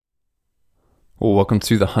Well, welcome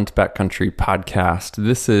to the Hunt Backcountry podcast.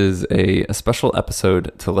 This is a special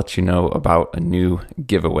episode to let you know about a new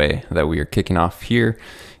giveaway that we are kicking off here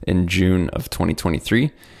in June of 2023.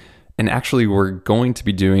 And actually, we're going to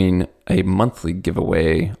be doing a monthly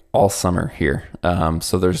giveaway all summer here.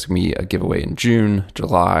 So there's going to be a giveaway in June,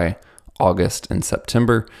 July, August, and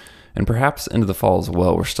September, and perhaps into the fall as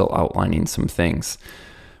well. We're still outlining some things.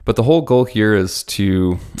 But the whole goal here is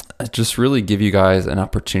to just really give you guys an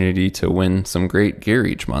opportunity to win some great gear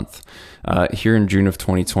each month. Here in June of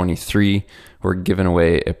 2023, we're giving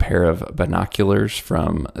away a pair of binoculars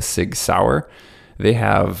from SIG SAUER. They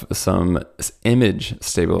have some image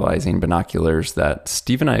stabilizing binoculars that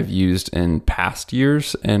Steve and I have used in past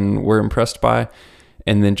years and we're impressed by.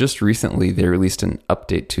 And then just recently, they released an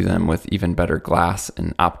update to them with even better glass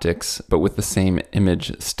and optics, but with the same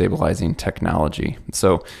image stabilizing technology.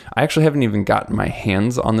 So I actually haven't even gotten my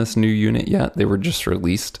hands on this new unit yet. They were just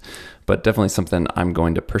released, but definitely something I'm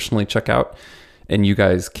going to personally check out. And you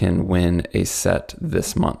guys can win a set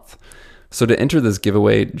this month. So to enter this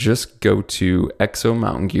giveaway, just go to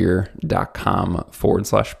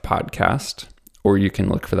exomountaingear.com/podcast, or you can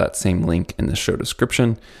look for that same link in the show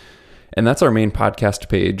description. And that's our main podcast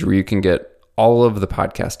page where you can get all of the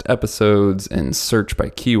podcast episodes and search by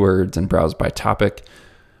keywords and browse by topic.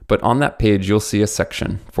 But on that page, you'll see a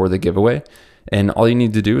section for the giveaway. And all you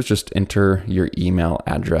need to do is just enter your email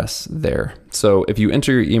address there. So if you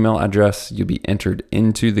enter your email address, you'll be entered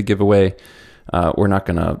into the giveaway. We're not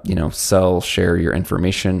going to, share your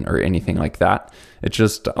information or anything like that. It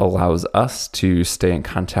just allows us to stay in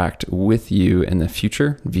contact with you in the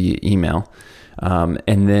future via email.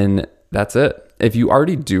 And then that's it. If you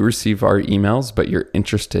already do receive our emails, but you're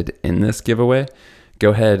interested in this giveaway, go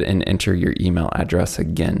ahead and enter your email address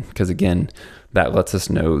again, because again, that lets us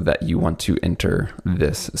know that you want to enter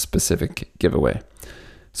this specific giveaway.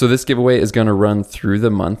 So this giveaway is going to run through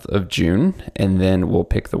the month of June, and then we'll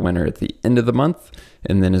pick the winner at the end of the month.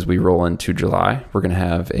 And then as we roll into July, we're going to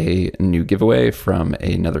have a new giveaway from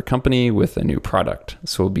another company with a new product.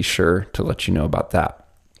 So we'll be sure to let you know about that.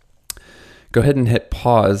 Go ahead and hit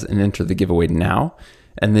pause and enter the giveaway now,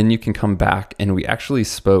 and then you can come back. And we actually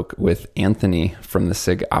spoke with Anthony from the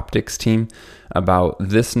SIG Optics team about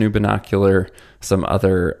this new binocular, some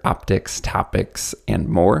other optics topics, and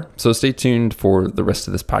more. So stay tuned for the rest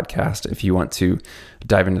of this podcast if you want to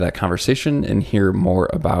dive into that conversation and hear more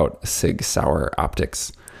about SIG Sauer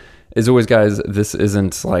optics. As always, guys, this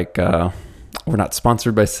isn't like we're not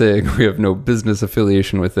sponsored by SIG. We have no business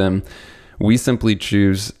affiliation with them. We simply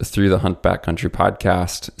choose through the Hunt Backcountry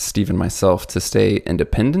podcast, Steve and myself, to stay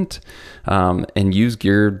independent and use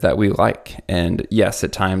gear that we like. And yes,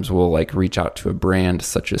 at times we'll reach out to a brand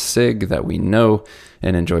such as SIG that we know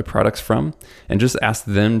and enjoy products from, and just ask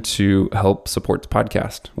them to help support the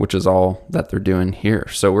podcast, which is all that they're doing here.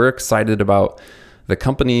 So we're excited about the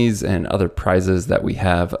companies and other prizes that we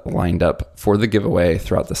have lined up for the giveaway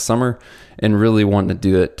throughout the summer, and really want to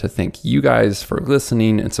do it to thank you guys for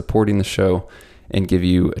listening and supporting the show and give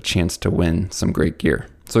you a chance to win some great gear.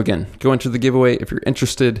 So again, go into the giveaway if you're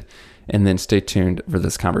interested, and then stay tuned for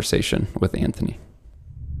this conversation with Anthony.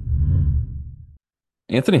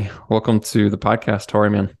 Anthony, welcome to the podcast. How are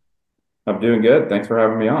you, man? I'm doing good. Thanks for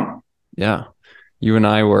having me on. Yeah. You and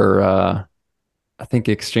I were I think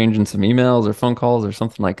exchanging some emails or phone calls or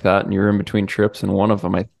something like that. And you were in between trips, and one of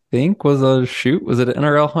them I think was a shoot. Was it an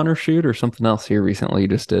NRL Hunter shoot or something else here recently you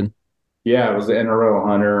just did? Yeah, it was the NRO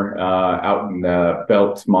Hunter out in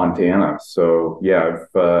Belt, Montana. So yeah,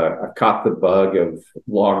 I've caught the bug of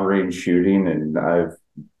long range shooting, and I've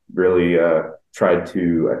really tried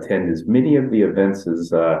to attend as many of the events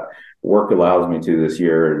as work allows me to this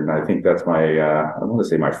year. And I think that's I want to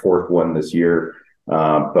say my fourth one this year.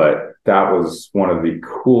 But that was one of the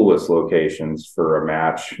coolest locations for a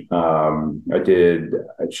match. I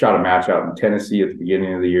shot a match out in Tennessee at the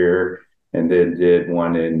beginning of the year, and then did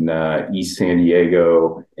one in East San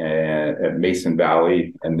Diego at Mason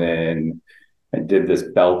Valley. And then I did this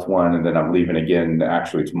belt one, and then I'm leaving again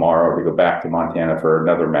actually tomorrow to go back to Montana for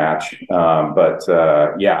another match.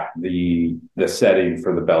 Yeah, the setting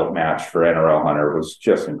for the belt match for NRL Hunter was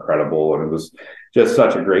just incredible. And it was just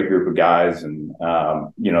such a great group of guys. And,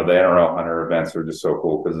 the NRL Hunter events are just so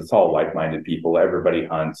cool because it's all like-minded people. Everybody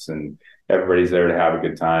hunts and everybody's there to have a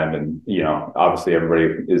good time. And, obviously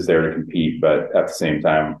everybody is there to compete, but at the same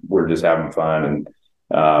time, we're just having fun. And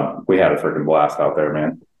we had a freaking blast out there,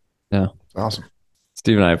 man. Yeah. Awesome.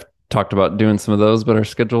 Steve and I have talked about doing some of those, but our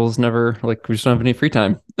schedules never like we just don't have any free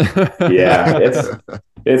time. Yeah,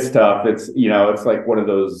 it's tough. It's it's like one of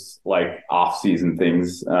those like off season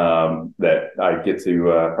things that I get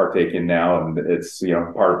to partake in now, and it's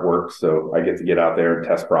part of work. So I get to get out there and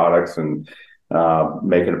test products and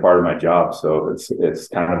make it a part of my job. So it's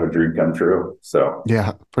kind of a dream come true. So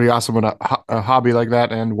Yeah, pretty awesome when a hobby like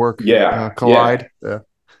that and work yeah, yeah. collide. Yeah,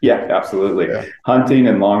 Yeah, absolutely. yeah. Hunting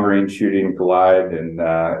and long range shooting collide, and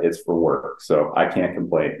it's for work. So I can't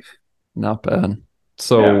complain. Not bad.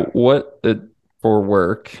 So Yeah. what for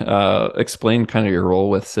work, explain kind of your role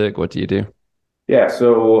with SIG. What do you do? Yeah,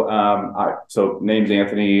 so name's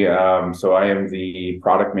Anthony. So I am the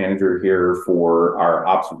product manager here for our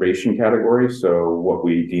observation category. So what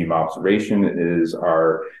we deem observation is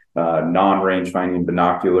our non-range finding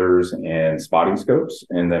binoculars and spotting scopes.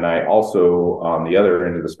 And then I also, on the other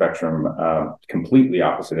end of the spectrum, completely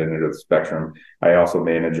opposite end of the spectrum, I also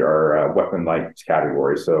manage our weapon lights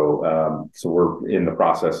category. So we're in the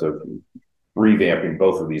process of revamping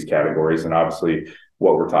both of these categories, and obviously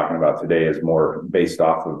what we're talking about today is more based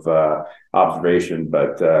off of observation,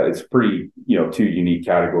 but it's pretty, two unique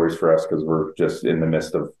categories for us because we're just in the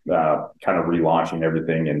midst of kind of relaunching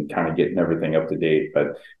everything and kind of getting everything up to date.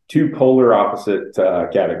 But two polar opposite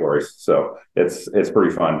categories, so it's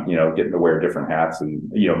pretty fun, getting to wear different hats.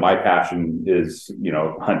 And my passion is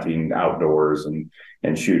hunting outdoors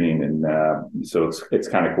and shooting, and so it's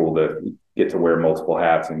kind of cool to get to wear multiple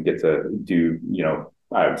hats and get to do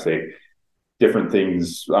I would say different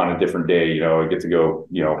things on a different day. I get to go,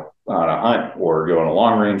 on a hunt or go on a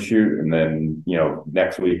long range shoot. And then,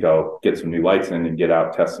 next week I'll get some new lights in and get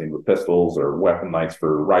out testing with pistols or weapon lights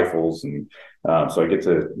for rifles. And so I get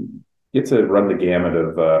to run the gamut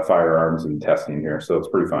of firearms and testing here. So it's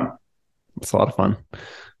pretty fun. It's a lot of fun.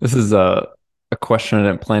 This is a question I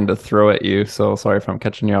didn't plan to throw at you, so sorry if I'm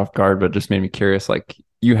catching you off guard, but just made me curious. Like,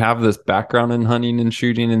 you have this background in hunting and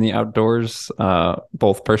shooting in the outdoors,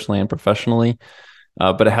 both personally and professionally,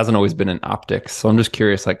 but it hasn't always been in optics. So I'm just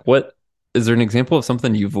curious, like, what is there an example of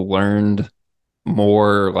something you've learned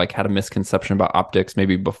more, like had a misconception about optics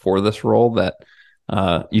maybe before this role that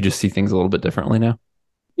you just see things a little bit differently now?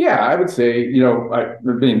 Yeah, I would say,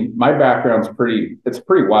 my background's it's a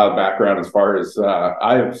pretty wild background as far as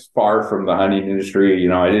I'm far from the hunting industry.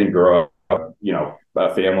 I didn't grow up,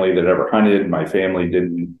 a family that ever hunted. My family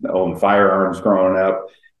didn't own firearms growing up.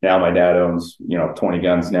 Now my dad owns, 20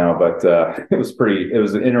 guns now, but it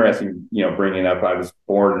was interesting, bringing up. I was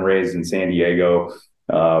born and raised in San Diego.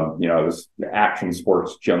 I was action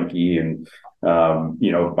sports junkie, and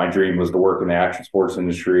my dream was to work in the action sports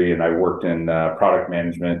industry, and I worked in product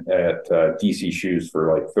management at DC Shoes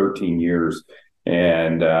for like 13 years,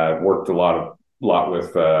 and worked a lot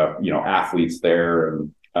with athletes there.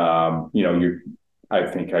 And I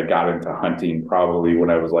think I got into hunting probably when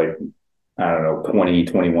I was like, I don't know, 20,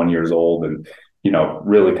 21 years old, and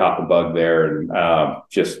really caught the bug there. And I'm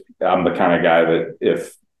the kind of guy that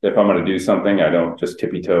if I'm going to do something, I don't just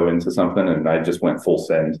tippy toe into something, and I just went full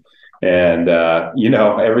send. And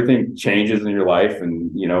everything changes in your life,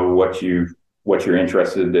 and what you're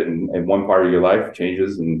interested in one part of your life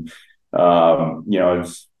changes. And I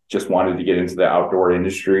just wanted to get into the outdoor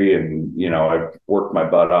industry, and I worked my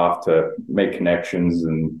butt off to make connections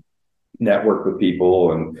and network with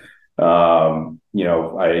people. And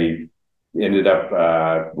I ended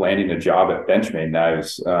up landing a job at Benchmade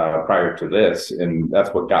Knives prior to this, and that's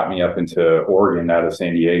what got me up into Oregon out of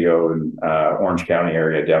San Diego and Orange County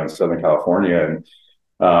area down in Southern California,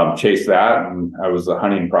 and chased that. And I was the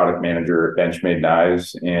hunting product manager at Benchmade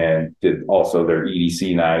Knives and did also their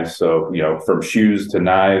EDC knives. So from shoes to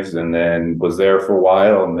knives, and then was there for a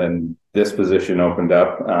while, and then this position opened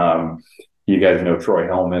up. You guys know Troy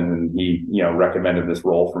Hellman, and he, recommended this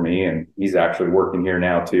role for me, and he's actually working here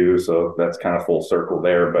now too. So that's kind of full circle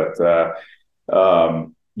there. But I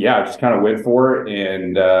just kind of went for it.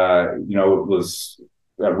 And, it was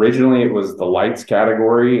originally, it was the lights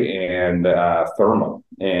category and thermal.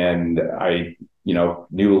 And I,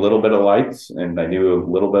 knew a little bit of lights, and I knew a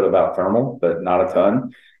little bit about thermal, but not a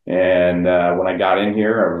ton. And when I got in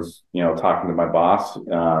here, I was, talking to my boss,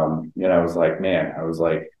 and I was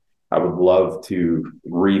like, I would love to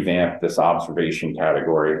revamp this observation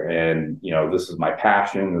category. And, this is my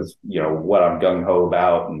passion, is, what I'm gung ho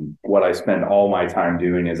about, and what I spend all my time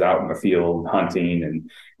doing is out in the field hunting. And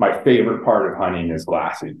my favorite part of hunting is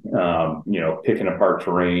glassing, picking apart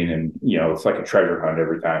terrain, and, it's like a treasure hunt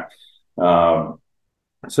every time.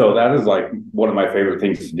 So that is like one of my favorite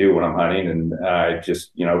things to do when I'm hunting. And I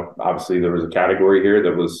just, obviously there was a category here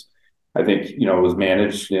that was I think, it was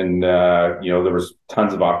managed and, there was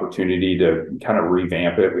tons of opportunity to kind of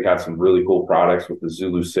revamp it. We had some really cool products with the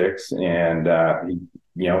Zulu 6 and, he,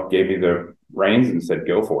 gave me the reins and said,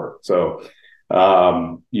 go for it. So,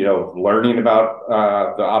 learning about,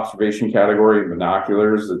 the observation category of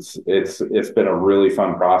binoculars, it's been a really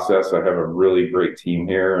fun process. I have a really great team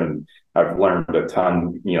here and I've learned a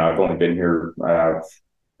ton. I've only been here,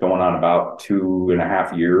 going on about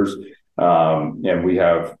 2.5 years. And we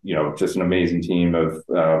have, just an amazing team of,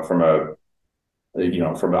 from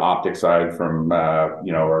the optic side, from,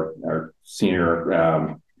 our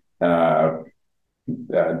senior,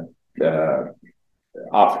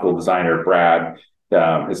 optical designer, Brad,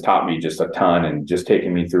 has taught me just a ton and just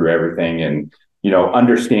taken me through everything. And,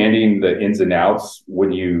 understanding the ins and outs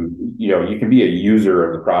when you can be a user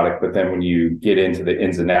of the product, but then when you get into the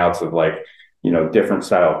ins and outs of like, different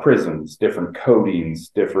style prisms, different coatings,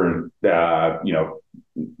 different,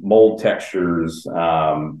 mold textures,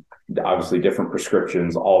 obviously different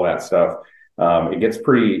prescriptions, all that stuff. It gets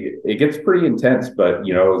pretty intense, but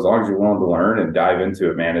as long as you're willing to learn and dive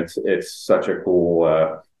into it, man, it's such a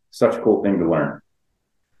cool thing to learn.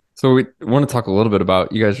 So we want to talk a little bit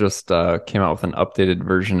about, you guys just came out with an updated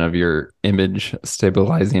version of your image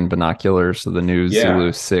stabilizing binoculars, so the new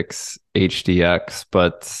Zulu 6 HDX.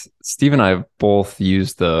 But Steve and I have both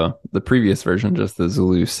used the previous version, just the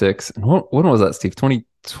Zulu 6. And when was that, Steve?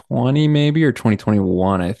 2020 maybe, or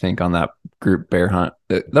 2021, I think, on that group bear hunt.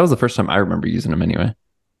 That was the first time I remember using them anyway.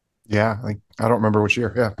 Yeah, I don't remember which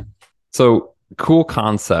year. Yeah. So cool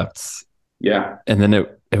concepts. Yeah. And then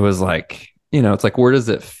it was like, it's like, where does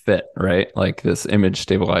it fit, right? Like this image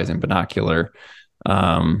stabilizing binocular. So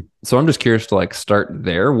I'm just curious to like start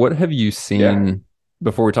there. What have you seen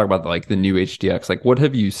before we talk about like the new HDX? Like, what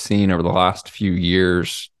have you seen over the last few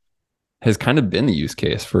years has kind of been the use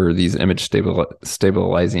case for these image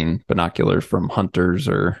stabilizing binoculars from hunters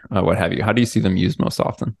or what have you? How do you see them used most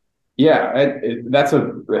often? Yeah, that's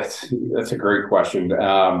a great question.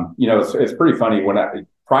 It's pretty funny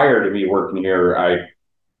prior to me working here,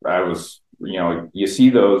 I was, you see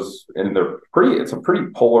those and it's a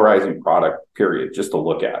pretty polarizing product, period, just to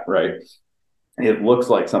look at, right? It looks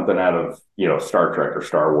like something out of, Star Trek or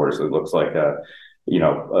Star Wars. It looks like a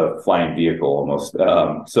flying vehicle almost.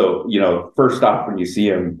 So, first off, when you see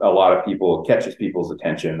them, a lot of people catches people's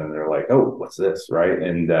attention and they're like, oh, what's this? Right.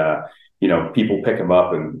 And, people pick them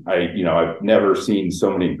up and I've never seen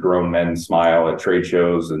so many grown men smile at trade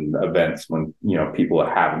shows and events when, people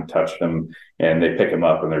haven't touched them and they pick them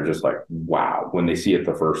up and they're just like, wow, when they see it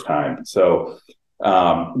the first time. So,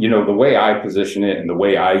 the way I position it and the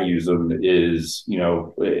way I use them is,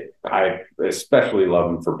 I especially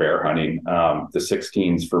love them for bear hunting. The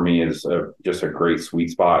 16s for me is just a great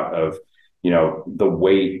sweet spot of, the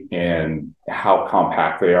weight and how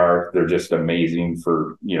compact they are. They're just amazing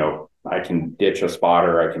for, I can ditch a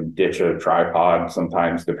spotter, I can ditch a tripod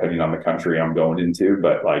sometimes depending on the country I'm going into,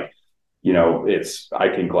 but like, I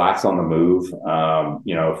can glass on the move.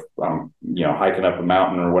 If I'm, hiking up a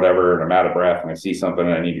mountain or whatever, and I'm out of breath and I see something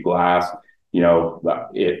and I need to glass,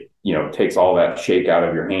 it, takes all that shake out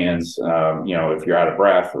of your hands. If you're out of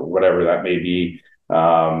breath or whatever that may be,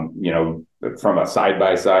 from a side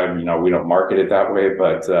by side, we don't market it that way,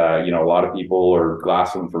 but, a lot of people are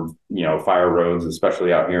glassing for, fire roads,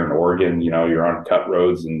 especially out here in Oregon. You're on cut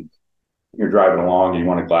roads and you're driving along and you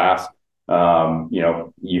want to glass.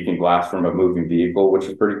 You can glass from a moving vehicle, which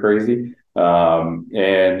is pretty crazy.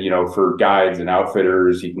 And, for guides and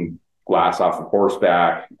outfitters, you can glass off of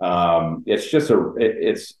horseback. It's just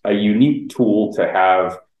it's a unique tool to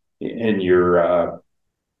have in your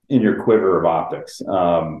quiver of optics.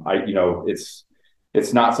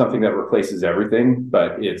 It's not something that replaces everything,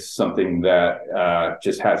 but it's something that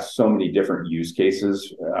just has so many different use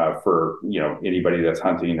cases for anybody that's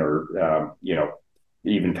hunting or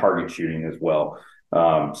even target shooting as well.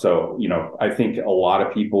 So I think a lot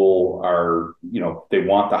of people are they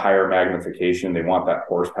want the higher magnification, they want that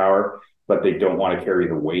horsepower, but they don't want to carry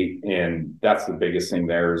the weight, and that's the biggest thing.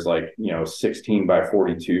 There is 16 by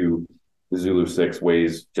 42. The Zulu 6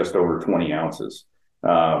 weighs just over 20 ounces.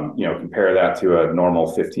 Compare that to a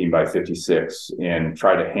normal 15 by 56 and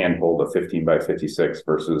try to hand hold a 15 by 56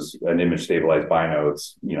 versus an image stabilized bino.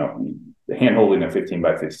 It's, hand holding a 15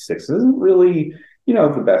 by 56 isn't really,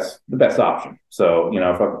 the best option. So,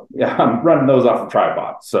 if I'm running those off a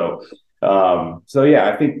tripod. So yeah,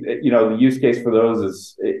 I think, the use case for those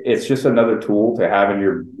is it's just another tool to have in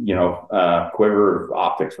your, quiver of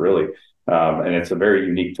optics, really. And it's a very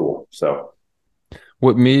unique tool. So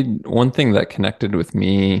one thing that connected with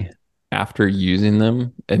me after using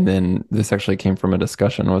them, and then this actually came from a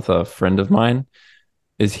discussion with a friend of mine,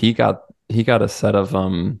 is he got a set of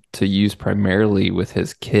to use primarily with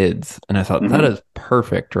his kids, and I thought that Mhm. is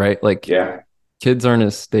perfect, right? Like Yeah. kids aren't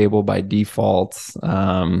as stable by default.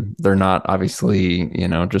 They're not obviously,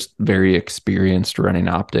 just very experienced running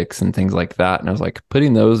optics and things like that. And I was like,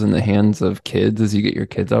 putting those in the hands of kids as you get your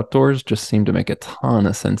kids outdoors just seemed to make a ton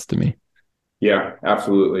of sense to me. Yeah,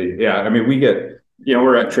 absolutely. Yeah. I mean, we get,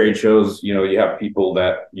 we're at trade shows, you have people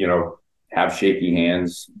that, have shaky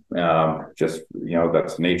hands. Just,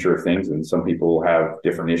 that's the nature of things. And some people have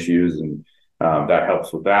different issues, and that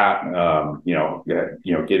helps with that.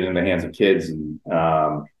 Get in the hands of kids, and,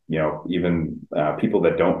 even people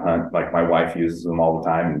that don't hunt, like my wife uses them all the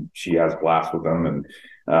time and she has a blast with them. And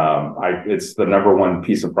it's the number one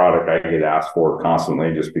piece of product I get asked for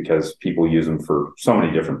constantly, just because people use them for so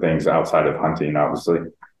many different things outside of hunting, obviously.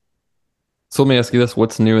 So let me ask you this: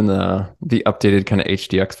 what's new in the updated kind of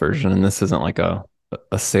HDX version? And this isn't like a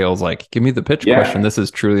sales like give me the pitch question. Yeah. This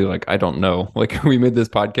is truly like I don't know. Like we made this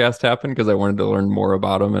podcast happen because I wanted to learn more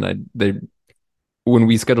about them, and they when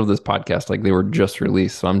we scheduled this podcast, like they were just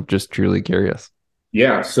released. So I'm just truly curious.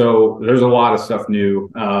 Yeah. So there's a lot of stuff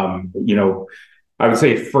new. I would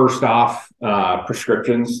say first off,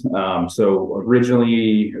 prescriptions. So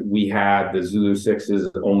originally we had the Zulu sixes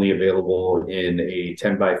only available in a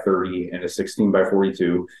 10 by 30 and a 16 by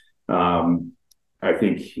 42. Um, I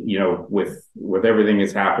think, with everything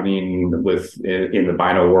that's happening in the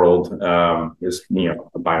bino world,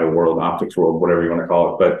 the bino world, optics world, whatever you want to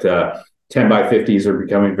call it. But 10 by 50s are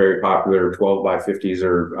becoming very popular. 12 by 50s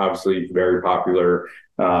are obviously very popular.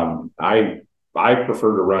 I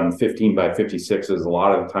prefer to run 15 by 56s a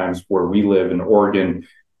lot of the times where we live in Oregon,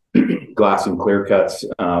 glass and clear cuts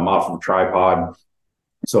off of a tripod.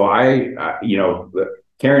 So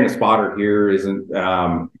carrying a spotter here isn't,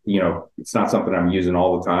 it's not something I'm using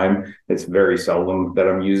all the time. It's very seldom that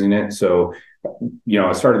I'm using it. So,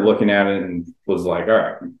 I started looking at it and was like, all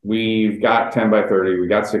right, we've got 10 by 30, we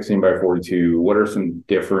got 16 by 42. What are some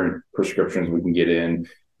different prescriptions we can get in?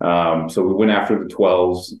 So we went after the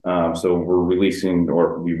 12s. So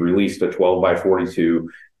we released a 12 by 42.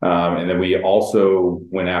 And then we also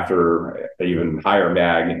went after an even higher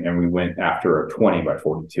mag, and we went after a 20 by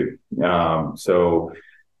 42. So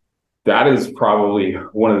that is probably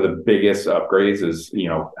one of the biggest upgrades is,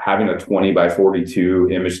 having a 20 by 42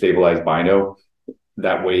 image stabilized bino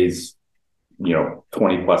that weighs,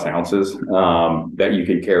 20 plus ounces, that you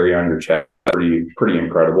can carry on your chest. Pretty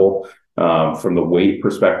incredible. From the weight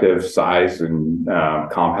perspective, size and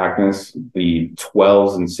compactness, the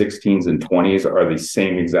 12s and 16s and 20s are the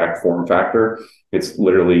same exact form factor. It's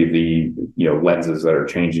literally the lenses that are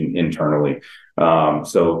changing internally.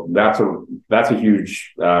 So that's a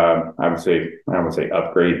huge I would say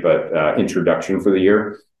upgrade, but introduction for the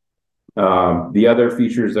year. The other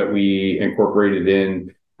features that we incorporated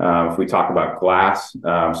in, if we talk about glass,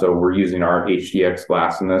 so we're using our HDX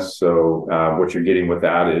glass in this. So what you're getting with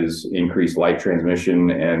that is increased light transmission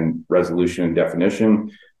and resolution and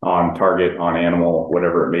definition on target, on animal,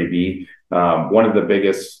 whatever it may be. One of the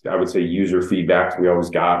biggest, I would say, user feedbacks we always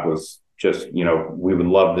got was just, we would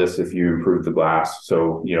love this if you improve the glass.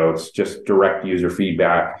 So, it's just direct user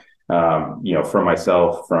feedback, from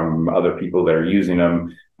myself, from other people that are using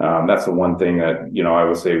them. That's the one thing that, I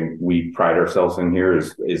would say we pride ourselves in here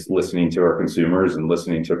is listening to our consumers and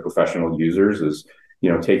listening to professional users, is,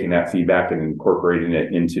 taking that feedback and incorporating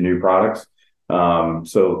it into new products.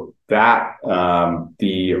 So that,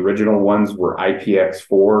 the original ones were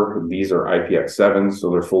IPX4. These are IPX7,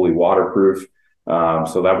 so they're fully waterproof.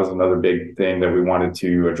 So that was another big thing that we wanted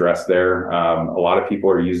to address there. A lot of people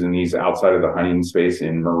are using these outside of the hunting space,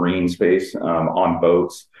 in marine space, on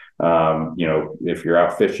boats. If you're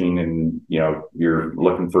out fishing and, you're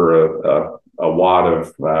looking for a wad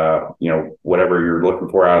of, whatever you're looking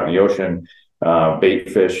for out in the ocean, bait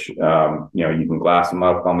fish, you can glass them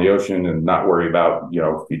up on the ocean and not worry about,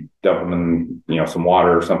 if you dump them in, some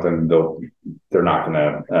water or something, they're not going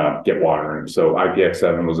to get water in. So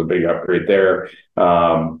IPX7 was a big upgrade there.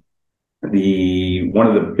 One of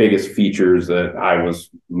the biggest features that I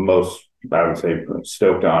would say,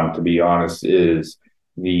 stoked on, to be honest, is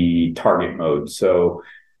the target mode. So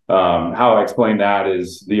how I explain that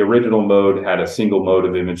is the original mode had a single mode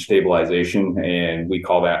of image stabilization, and we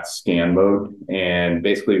call that scan mode. And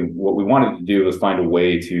basically what we wanted to do was find a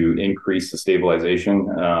way to increase the stabilization.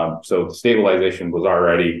 So the stabilization was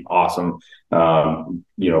already awesome.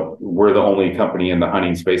 We're the only company in the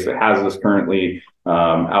hunting space that has this currently,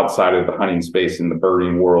 outside of the hunting space in the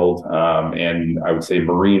birding world. And I would say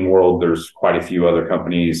marine world, there's quite a few other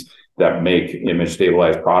companies that make image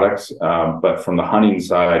stabilized products. But from the hunting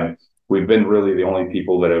side, we've been really the only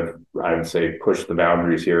people that have, I would say, pushed the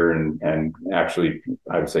boundaries here and actually,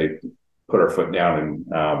 I would say, put our foot down and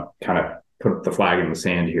kind of put the flag in the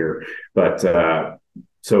sand here. But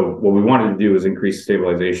so what we wanted to do is increase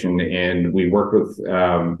stabilization, and we worked with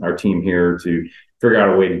our team here to figure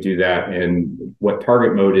out a way to do that. And what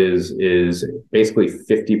target mode is basically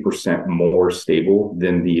 50% more stable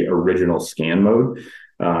than the original scan mode.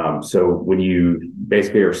 So when you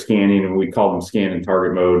basically are scanning, and we call them scan and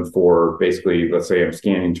target mode for basically, let's say I'm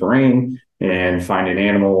scanning terrain and find an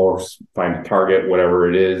animal or find a target, whatever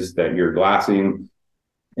it is that you're glassing,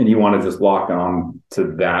 and you want to just lock on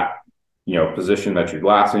to that, position that you're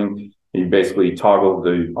glassing. You basically toggle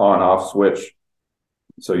the on off switch.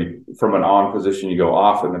 So from an on position, you go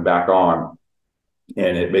off and then back on,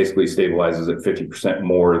 and it basically stabilizes at 50%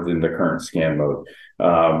 more than the current scan mode.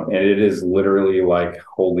 And it is literally like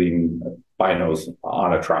holding binos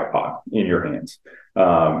on a tripod in your hands.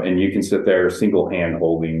 And you can sit there single hand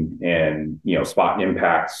holding and, spot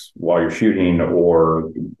impacts while you're shooting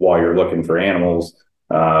or while you're looking for animals.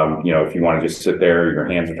 If you want to just sit there, your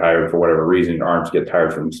hands are tired for whatever reason, your arms get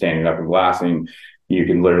tired from standing up and glassing, you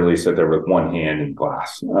can literally sit there with one hand and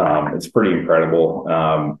glass. It's pretty incredible.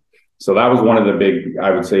 So that was one of the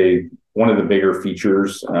bigger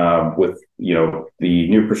features with, the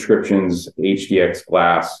new prescriptions, HDX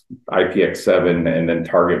glass, IPX7, and then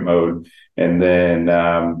target mode. And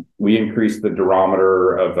then we increased the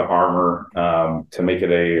durometer of the armor to make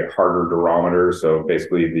it a harder durometer. So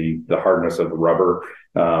basically the hardness of the rubber.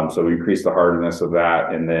 So we increased the hardness of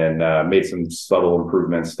that, and then made some subtle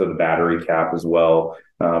improvements to the battery cap as well.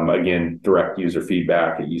 Again, direct user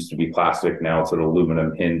feedback. It used to be plastic. Now it's an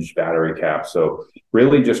aluminum hinged battery cap. So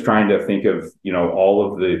really just trying to think of,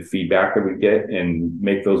 all of the feedback that we get and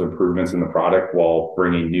make those improvements in the product while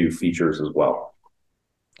bringing new features as well.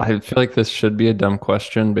 I feel like this should be a dumb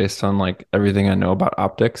question based on like everything I know about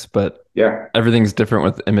optics, but Yeah. everything's different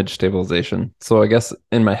with image stabilization. So I guess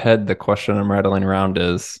in my head, the question I'm rattling around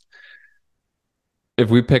is, if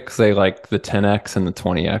we pick, say, like the 10X and the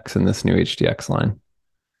 20X in this new HDX line,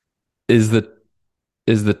 is the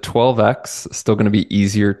 12X still going to be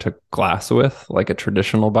easier to glass with, like a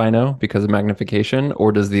traditional bino, because of magnification,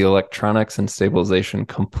 or does the electronics and stabilization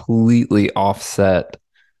completely offset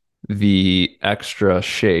the extra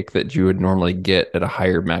shake that you would normally get at a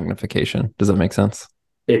higher magnification? Does that make sense?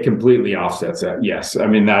 It completely offsets that. Yes. I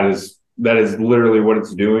mean, that is literally what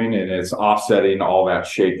it's doing, and it's offsetting all that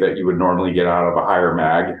shake that you would normally get out of a higher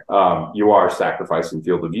mag. You are sacrificing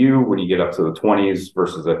field of view when you get up to the 20s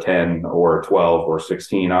versus a 10 or a 12 or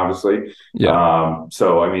 16, obviously. Yeah.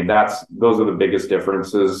 So, I mean, those are the biggest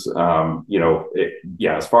differences.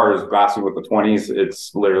 As far as glassing with the 20s,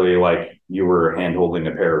 it's literally like you were hand holding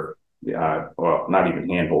a pair well, not even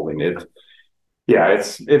hand holding it. Yeah,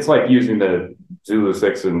 it's like using the Zulu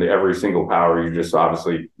 6 in every single power.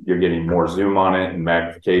 You're getting more zoom on it and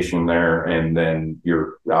magnification there, and then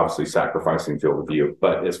you're obviously sacrificing field of view.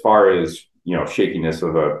 But as far as, shakiness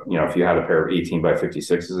of if you had a pair of 18 by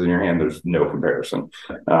 56s in your hand, there's no comparison.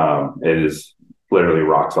 It is literally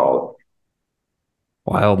rock solid.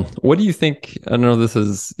 Wild. What do you think? I know this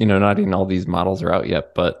is, not even all these models are out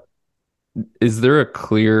yet, but is there a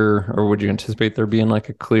clear, or would you anticipate there being like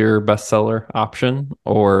a clear bestseller option,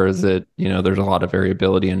 or is it, there's a lot of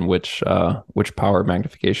variability in which power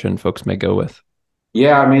magnification folks may go with?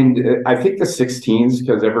 Yeah, I mean, I think the 16s,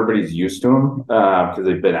 because everybody's used to them, because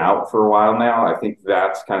they've been out for a while now. I think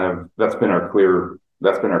that's been our clear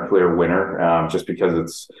winner, just because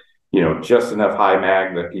it's, just enough high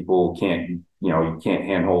mag that people can't, you can't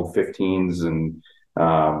handhold 15s, and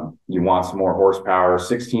you want some more horsepower.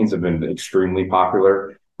 16s have been extremely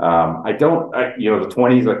popular. The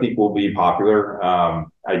 20s I think will be popular.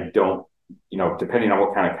 I don't, depending on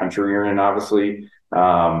what kind of country you're in, obviously.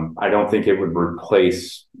 I don't think it would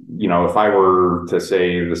replace, if I were to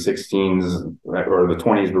say the 16s or the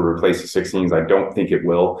 20s would replace the 16s, I don't think it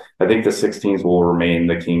will. I think the 16s will remain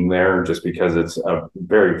the king there, just because it's a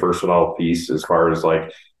very versatile piece as far as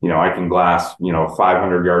like, I can glass,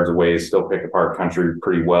 500 yards away, still pick apart country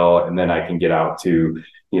pretty well. And then I can get out to,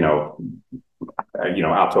 out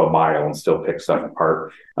to a mile and still pick stuff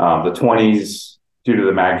apart. The 20s, due to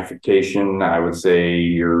the magnification, I would say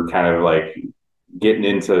you're kind of like getting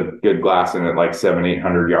into good glassing at like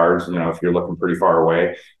 700-800 yards, if you're looking pretty far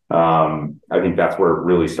away. I think that's where it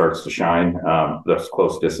really starts to shine. Those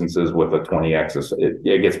close distances with a 20X,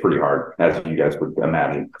 it gets pretty hard, as you guys would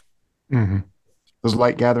imagine. Mm-hmm. Those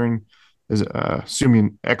light gathering is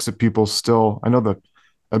assuming exit pupils still, I know the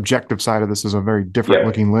objective side of this is a very different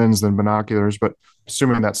looking lens than binoculars, but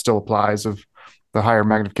assuming that still applies, of the higher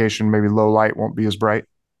magnification, maybe low light won't be as bright.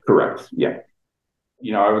 Correct. Yeah.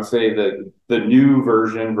 I would say that the new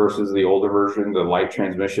version versus the older version, the light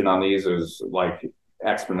transmission on these is like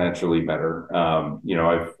exponentially better.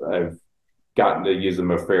 I've gotten to use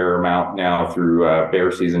them a fair amount now through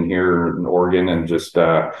bear season here in Oregon, and just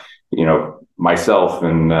myself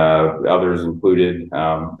and others included,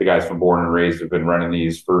 the guys from Born and Raised have been running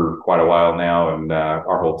these for quite a while now, and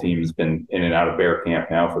our whole team's been in and out of bear camp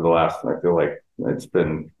now for the last, I feel like it's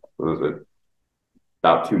been, what was it,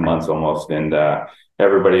 about 2 months almost. And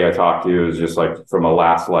everybody I talked to is just like, from a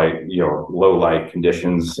last light, low light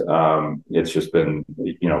conditions, it's just been,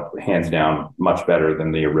 hands down much better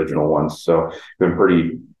than the original ones. So been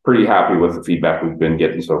pretty happy with the feedback we've been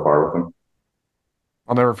getting so far with them.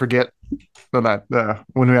 I'll never forget that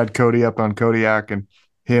when we had Cody up on Kodiak, and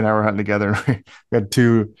he and I were hunting together. We had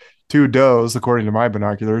two does, according to my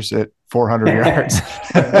binoculars, at 400 yards.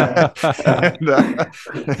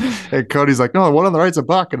 And Cody's like, "No, one on the right's a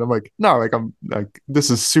buck," and I'm like, "No, I'm like, this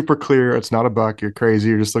is super clear. It's not a buck. You're crazy.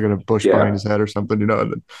 You're just looking at a bush behind his head or something,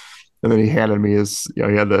 And then he handed me his, he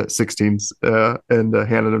had the 16s and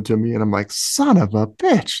handed them to me, and I'm like, son of a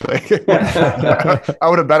bitch! Like, I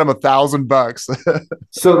would have bet him $1,000.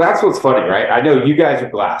 So that's what's funny, right? I know you guys are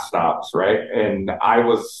glass snobs, right? And I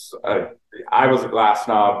was a glass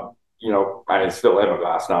snob. I still am a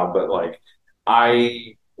glass snob, but like,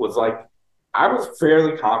 I was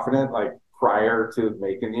fairly confident, like, prior to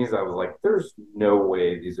making these. I was like, there's no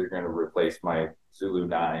way these are going to replace my Zulu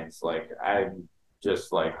 9s. Like, I'm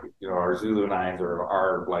just like, our Zulu 9s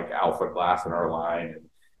are like alpha glass in our line,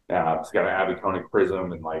 and it's got an abiconic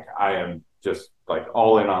prism, and like, I am just like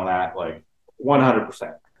all in on that, like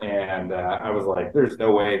 100%. And I was like, there's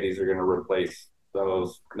no way these are going to replace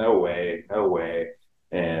those. No way.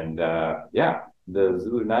 And the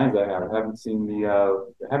Zulu 9s I haven't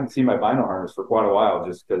seen my vinyl harness for quite a while,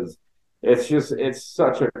 just because it's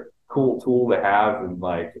such a cool tool to have. And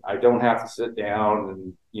like, I don't have to sit down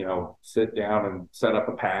and set up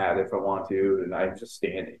a pad if I want to, and I'm just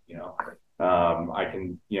standing. I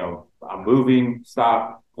can, I'm moving,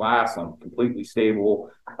 stop, glass, I'm completely stable.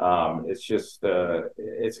 It's just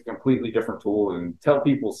it's a completely different tool, and until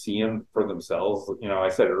people see them for themselves, I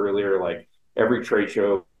said it earlier, like, every trade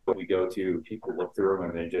show we go to, people look through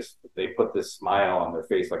them and they put this smile on their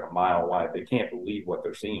face like a mile wide. They can't believe what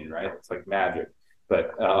they're seeing, right? It's like magic.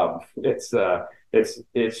 But it's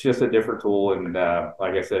just a different tool, and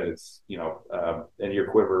like I said, it's in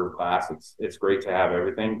your quiver of glass. It's great to have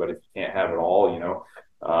everything, but if you can't have it all,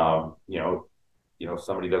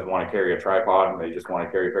 somebody doesn't want to carry a tripod and they just want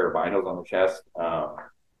to carry a pair of binos on the chest.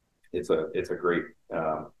 It's a great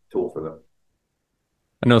tool for them.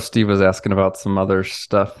 I know Steve was asking about some other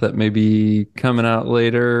stuff that may be coming out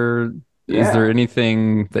later. Yeah. Is there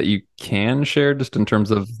anything that you can share just in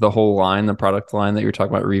terms of the whole line, the product line that you're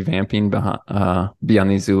talking about revamping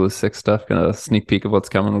beyond these Zulu 6 stuff? Kind of a sneak peek of what's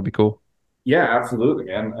coming would be cool. Yeah, absolutely,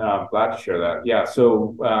 man. Glad to share that. Yeah,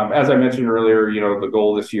 so as I mentioned earlier, the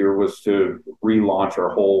goal this year was to relaunch our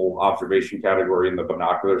whole observation category in the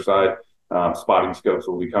binocular side. Spotting scopes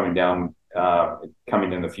will be coming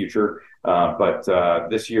in the future. But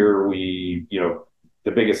this year,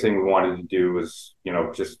 the biggest thing we wanted to do was,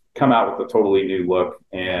 just come out with a totally new look,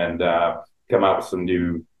 and come out with some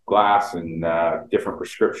new glass and different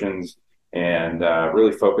prescriptions, and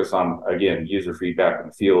really focus on, again, user feedback in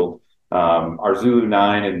the field. Our Zulu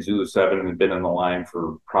 9 and Zulu 7 have been in the line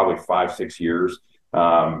for probably 5-6 years.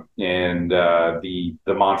 And the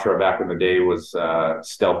mantra back in the day was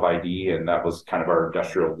stealth ID, and that was kind of our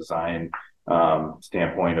industrial design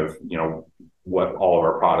standpoint of what all of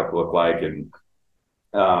our product looked like. And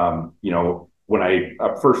when I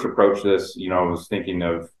first approached this, I was thinking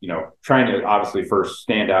of trying to obviously first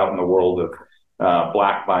stand out in the world of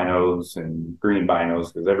black binos and green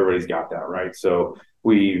binos, because everybody's got that, right? So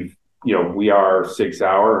we are SIG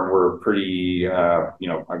Sauer, and we're a pretty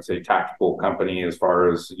I'd say tactical company as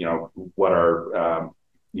far as what our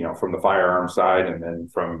from the firearm side, and then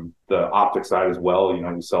from the optic side as well.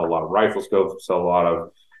 We sell a lot of rifle scopes, we sell a lot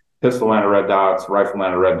of pistol mounted red dots, rifle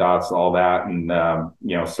mounted red dots, and all that. And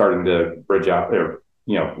starting to bridge out there,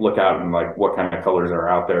 look out and like what kind of colors are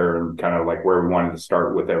out there, and kind of like where we wanted to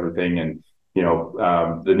start with everything. And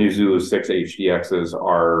the new Zulu 6 HDXs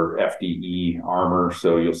are FDE armor,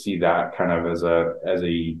 so you'll see that kind of as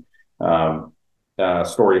a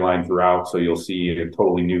storyline throughout. So you'll see a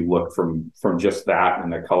totally new look from just that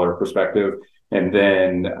and the color perspective. And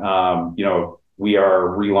then we are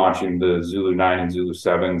relaunching the Zulu 9 and Zulu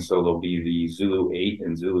 7, so there'll be the Zulu 8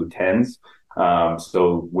 and Zulu 10s.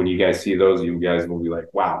 So when you guys see those, you guys will be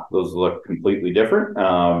like, wow, those look completely different.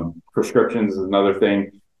 Prescriptions is another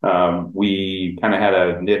thing. We kind of had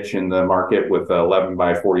a niche in the market with 11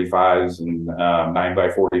 by 45s and 9 by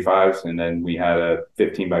 45s, and then we had a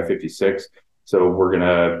 15 by 56. So we're going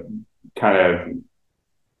to kind of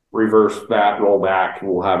reverse that, roll back.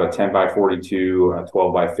 We'll have a 10 by 42, a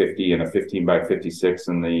 12 by 50, and a 15 by 56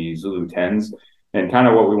 in the Zulu 10s. And kind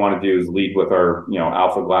of what we want to do is lead with our,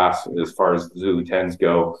 alpha glass as far as the Zulu 10s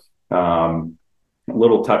go.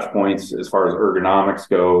 Little touch points as far as ergonomics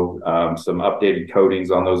go, some updated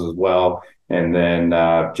coatings on those as well. And then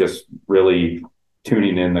just really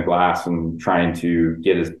tuning in the glass and trying to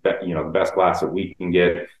get the best glass that we can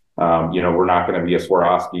get. We're not going to be a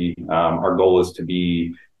Swarovski. Our goal is to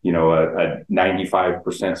be a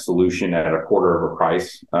 95% solution at a quarter of a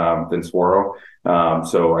price than Swaro.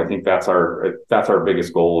 So I think that's our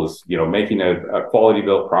biggest goal is, making a quality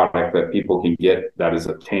built product that people can get that is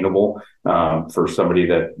obtainable for somebody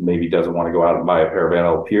that maybe doesn't want to go out and buy a pair of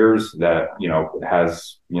NL Piers that,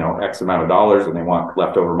 has, X amount of dollars and they want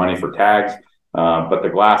leftover money for tags. But the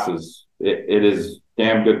glass it is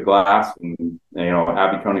damn good glass, and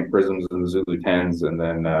Abbey Koenig prisms in the Zulu 10s, and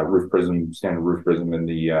then standard roof prism in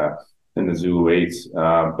the Zulu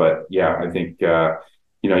 8s. But yeah, I think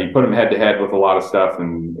you put them head to head with a lot of stuff,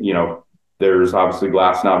 and there's obviously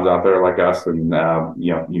glass snobs out there like us, and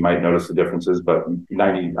you might notice the differences, but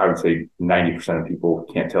I would say 90% of people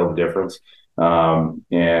can't tell the difference.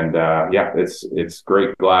 Yeah, it's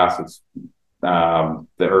great glass. It's the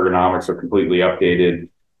ergonomics are completely updated.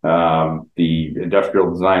 The industrial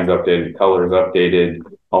design's updated, colors updated,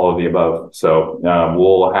 all of the above. So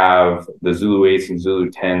we'll have the Zulu 8s and Zulu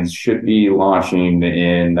 10s should be launching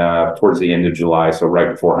in towards the end of July, so right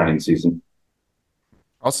before hunting season.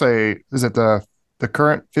 I'll say, is it the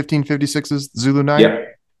current 1556s Zulu 9? Yeah.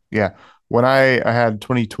 Yeah. When I had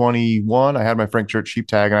 2021, I had my Frank Church sheep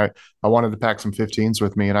tag, and I wanted to pack some 15s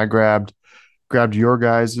with me, and I grabbed your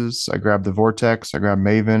guys's. I grabbed the Vortex, I grabbed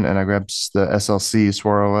Maven, and I grabbed the SLC,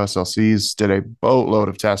 Swaro SLCs. Did a boatload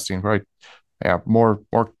of testing, right? Yeah, more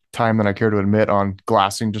time than I care to admit on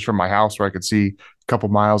glassing just from my house, where I could see a couple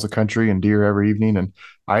miles of country and deer every evening. And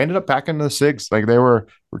I ended up packing the SIGs. Like they were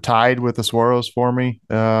tied with the Swaros for me.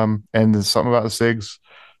 And there's something about the SIGs,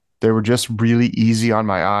 they were just really easy on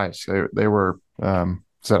my eyes. They were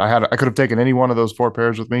said I could have taken any one of those 4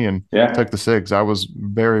 pairs with me and took the SIGs. I was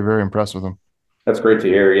very, very impressed with them. That's great to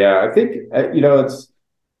hear. Yeah, I think it's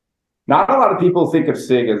not a lot of people think of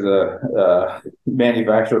SIG as a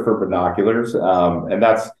manufacturer for binoculars, and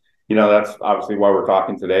that's obviously why we're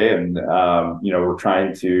talking today. And we're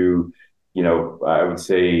trying to, I would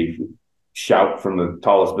say, shout from the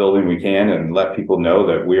tallest building we can and let people know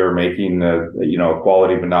that we are making a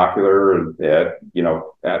quality binocular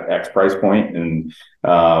at X price point, and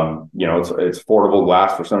it's affordable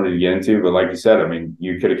glass for somebody to get into. But like you said, I mean,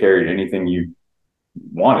 you could have carried anything you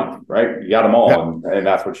wanted, right? You got them all, and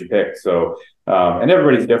that's what you picked. So and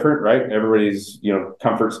everybody's different, right? Everybody's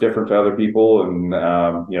comfort's different to other people, and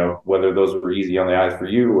whether those were easy on the eyes for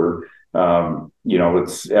you or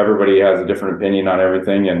it's everybody has a different opinion on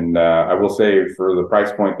everything. And I will say, for the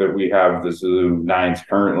price point that we have the Zulu 9s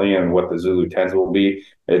currently and what the Zulu 10s will be,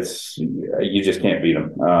 you just can't beat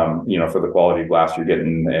them for the quality of glass you're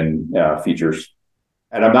getting and features.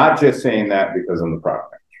 And I'm not just saying that because I'm the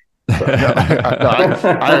product.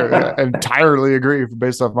 I entirely agree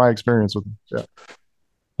based off my experience with them. Yeah.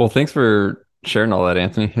 Well, thanks for sharing all that,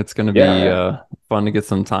 Anthony. It's going to be fun to get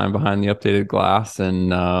some time behind the updated glass, and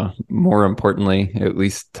more importantly, at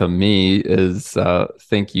least to me, is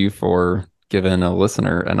thank you for giving a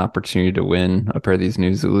listener an opportunity to win a pair of these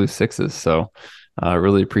new Zulu 6s. So I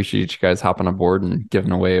really appreciate you guys hopping on board and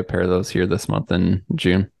giving away a pair of those here this month in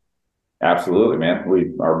June. Absolutely, man.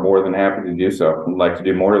 We are more than happy to do so. We'd like to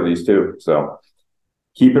do more of these too. So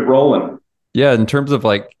keep it rolling. Yeah, in terms of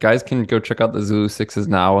guys can go check out the Zulu 6s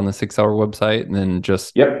now on the SIG SAUER website, and then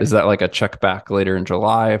is that like a check back later in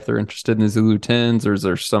July if they're interested in the Zulu 10s, or is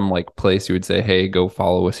there some place you would say, hey, go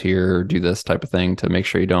follow us here or do this type of thing to make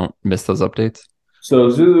sure you don't miss those updates?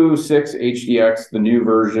 So Zulu 6 HDX, the new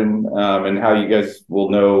version, and how you guys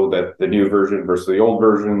will know that the new version versus the old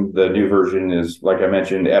version. The new version is, like I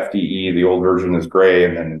mentioned, FDE. The old version is gray,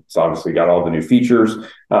 and then it's obviously got all the new features.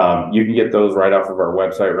 You can get those right off of our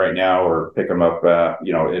website right now, or pick them up, at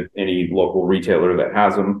any local retailer that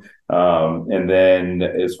has them. And then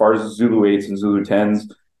as far as Zulu 8s and Zulu 10s,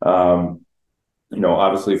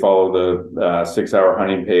 obviously follow the 6 Hour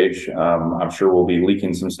Hunting page. I'm sure we'll be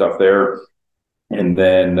leaking some stuff there. And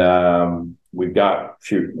then we've got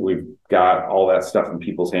all that stuff in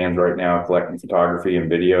people's hands right now, collecting photography and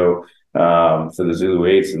video for the Zulu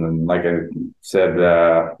 8s. And then, like I said,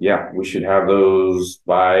 we should have those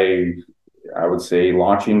by I would say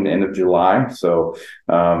launching the end of July. So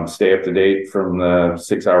stay up to date from the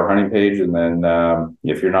 6 Hour Hunting page. And then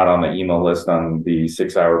if you're not on the email list on the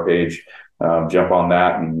 6 Hour page, jump on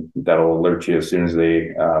that, and that'll alert you as soon as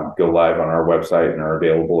they go live on our website and are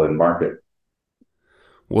available in market.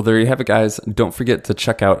 Well, there you have it, guys. Don't forget to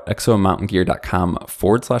check out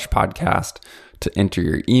exomountaingear.com/podcast to enter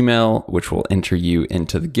your email, which will enter you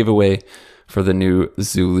into the giveaway for the new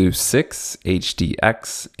Zulu 6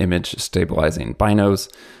 HDX image stabilizing binos.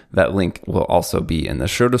 That link will also be in the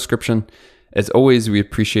show description. As always, we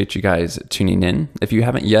appreciate you guys tuning in. If you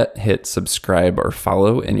haven't yet, hit subscribe or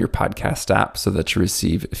follow in your podcast app so that you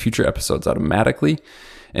receive future episodes automatically.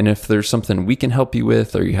 And if there's something we can help you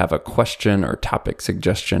with, or you have a question or topic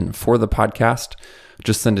suggestion for the podcast,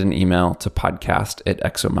 just send an email to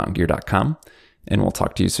podcast@exomountaingear.com, and we'll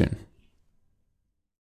talk to you soon.